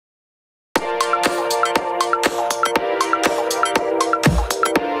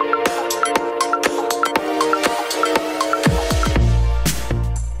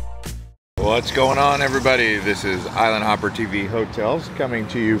What's going on, everybody? This is Island Hopper TV Hotels coming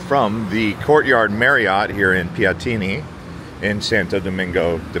to you from the Courtyard Marriott here in Piatini in Santo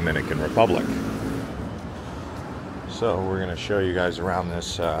Domingo, Dominican Republic. So we're going to show you guys around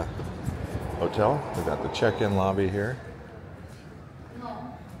this hotel. We've got the check-in lobby here.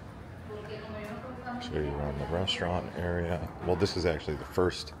 Show you around the restaurant area. Well, this is actually the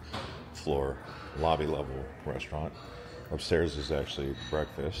first floor lobby level restaurant. Upstairs is actually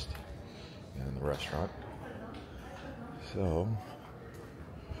breakfast in the restaurant. So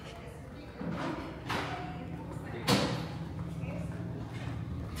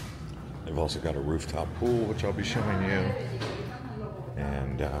they've also got a rooftop pool, which I'll be showing you.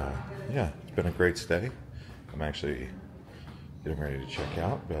 And yeah, it's been a great stay. I'm actually getting ready to check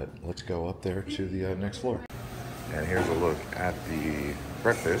out, but let's go up there to the next floor. And here's a look at the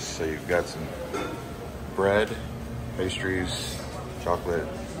breakfast. So you've got some bread, pastries, chocolate,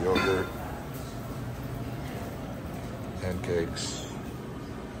 yogurt, pancakes.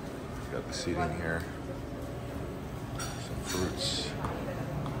 Got the seating here. Some fruits.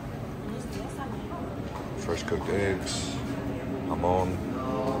 Fresh cooked eggs. Jamon.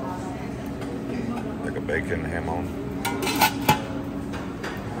 Like a bacon jamon.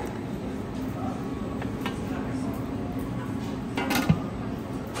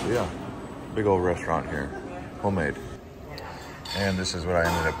 So yeah, big old restaurant here. Homemade. And this is what I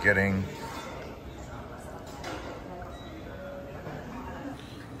ended up getting.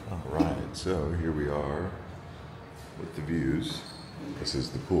 Alright, so here we are with the views. This is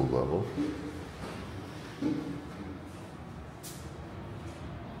the pool level.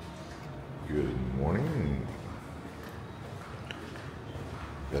 Good morning.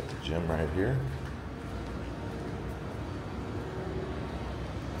 Got the gym right here.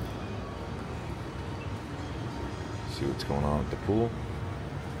 See what's going on at the pool.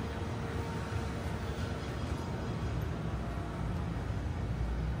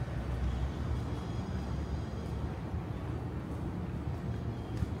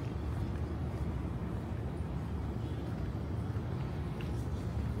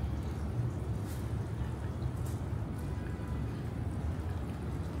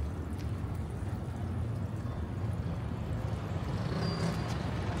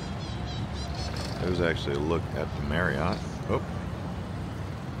 There's actually a look at the Marriott. Oh.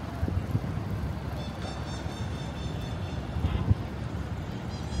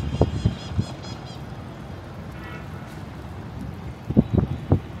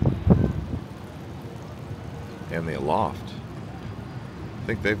 And the loft. I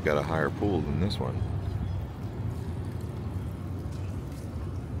think they've got a higher pool than this one.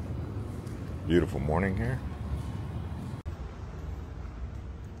 Beautiful morning here.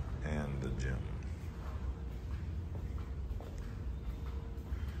 And the gym.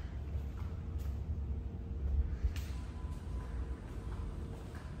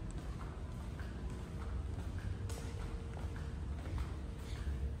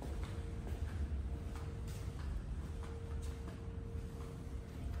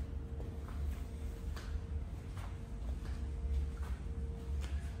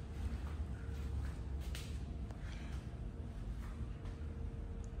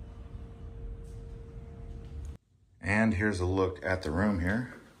 And here's a look at the room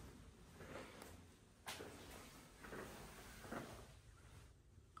here.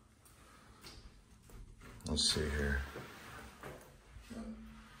 Let's see here.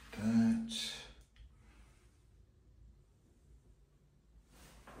 That.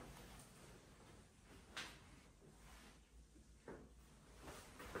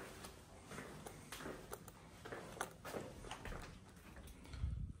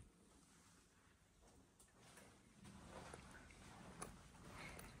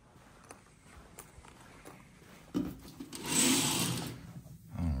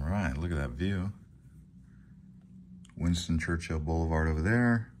 Look at that view. Winston Churchill Boulevard over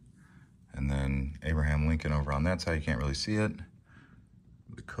there. And then Abraham Lincoln over on that side. You can't really see it.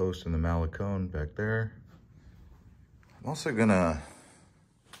 The coast and the Malecon back there. I'm also gonna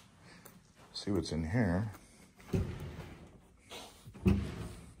see what's in here.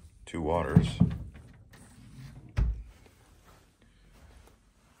 2 waters.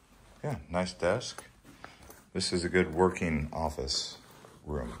 Yeah, nice desk. This is a good working office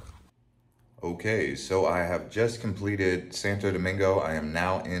room. Okay, so I have just completed Santo Domingo. I am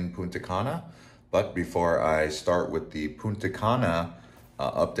now in Punta Cana. But before I start with the Punta Cana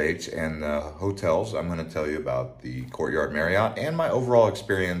updates and the hotels, I'm going to tell you about the Courtyard Marriott and my overall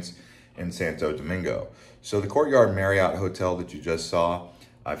experience in Santo Domingo. So the Courtyard Marriott Hotel that you just saw,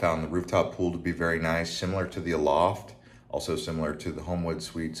 I found the rooftop pool to be very nice, similar to the Aloft. also similar to the Homewood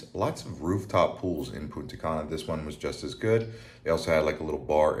Suites. Lots of rooftop pools in Punta Cana. This one was just as good. They also had like a little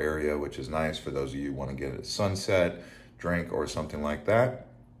bar area, which is nice for those of you who want to get a sunset drink or something like that.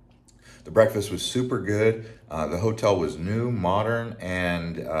 The breakfast was super good. The hotel was new, modern,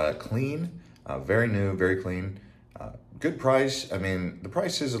 and clean. Very new, very clean. Good price. I mean, the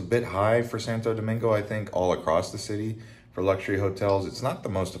price is a bit high for Santo Domingo, I think, all across the city for luxury hotels. It's not the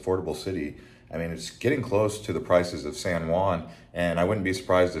most affordable city. I mean, it's getting close to the prices of San Juan, and I wouldn't be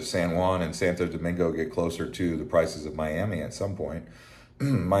surprised if San Juan and Santo Domingo get closer to the prices of Miami at some point.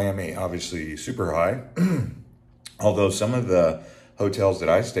 Miami, obviously, super high. Although some of the hotels that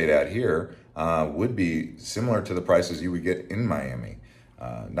I stayed at here would be similar to the prices you would get in Miami.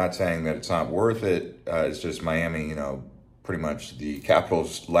 Not saying that it's not worth it. It's just Miami, you know, pretty much the capital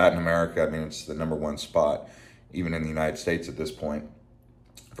of Latin America. I mean, it's the #1 spot, even in the United States at this point,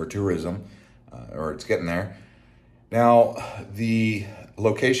 for tourism, or it's getting there. Now, the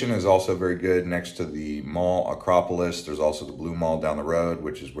location is also very good next to the mall Acropolis. There's also the Blue Mall down the road,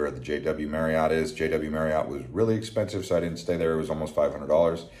 which is where the JW Marriott is. JW Marriott was really expensive, so I didn't stay there. It was almost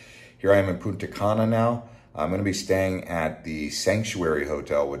 $500. Here I am in Punta Cana now. I'm going to be staying at the Sanctuary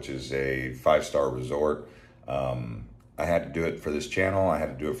Hotel, which is a 5-star resort. I had to do it for this channel. I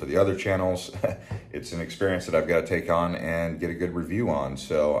had to do it for the other channels. It's an experience that I've got to take on and get a good review on.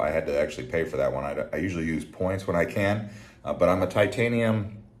 So I had to actually pay for that one. I usually use points when I can, but I'm a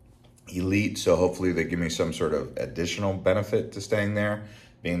titanium elite. So hopefully they give me some sort of additional benefit to staying there,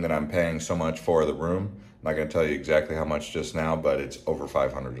 being that I'm paying so much for the room. I'm not going to tell you exactly how much just now, but it's over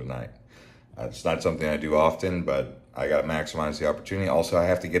 $500 a night. It's not something I do often, but I got to maximize the opportunity. Also, I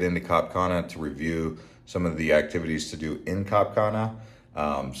have to get into Cap Cana to review some of the activities to do in Cap Cana.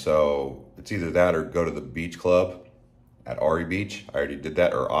 So it's either that or go to the beach club at Ari Beach. I already did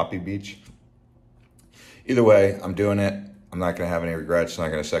that, or Oppie Beach. Either way, I'm doing it. I'm not going to have any regrets. I'm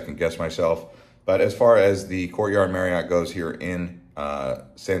not going to second guess myself. But as far as the Courtyard Marriott goes here in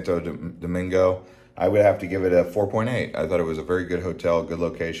Santo Domingo, I would have to give it a 4.8. I thought it was a very good hotel, good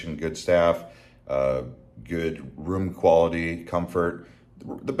location, good staff, good room quality, comfort.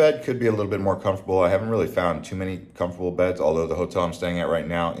 The bed could be a little bit more comfortable. I haven't really found too many comfortable beds, although the hotel I'm staying at right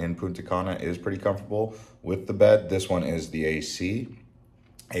now in Punta Cana is pretty comfortable with the bed. This one is the AC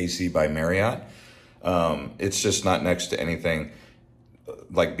by Marriott. It's just not next to anything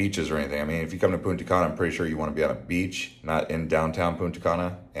like beaches or anything. I mean, if you come to Punta Cana, I'm pretty sure you want to be on a beach, not in downtown Punta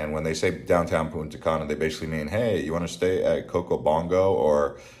Cana. And when they say downtown Punta Cana, they basically mean, hey, you want to stay at Coco Bongo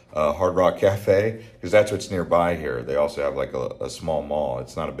or Hard Rock Cafe? Because that's what's nearby here. They also have like a small mall.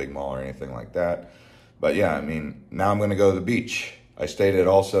 It's not a big mall or anything like that. But yeah, I mean, now I'm going to go to the beach. I stayed at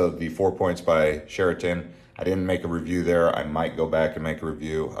also the 4 Points by Sheraton. I didn't make a review there. I might go back and make a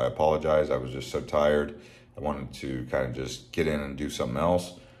review. I apologize. I was just so tired. I wanted to kind of just get in and do something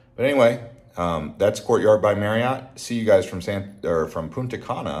else. But anyway, that's Courtyard by Marriott. See you guys from Punta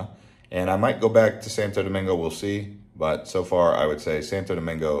Cana. And I might go back to Santo Domingo. We'll see. But so far, I would say Santo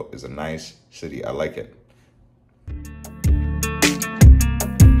Domingo is a nice city. I like it.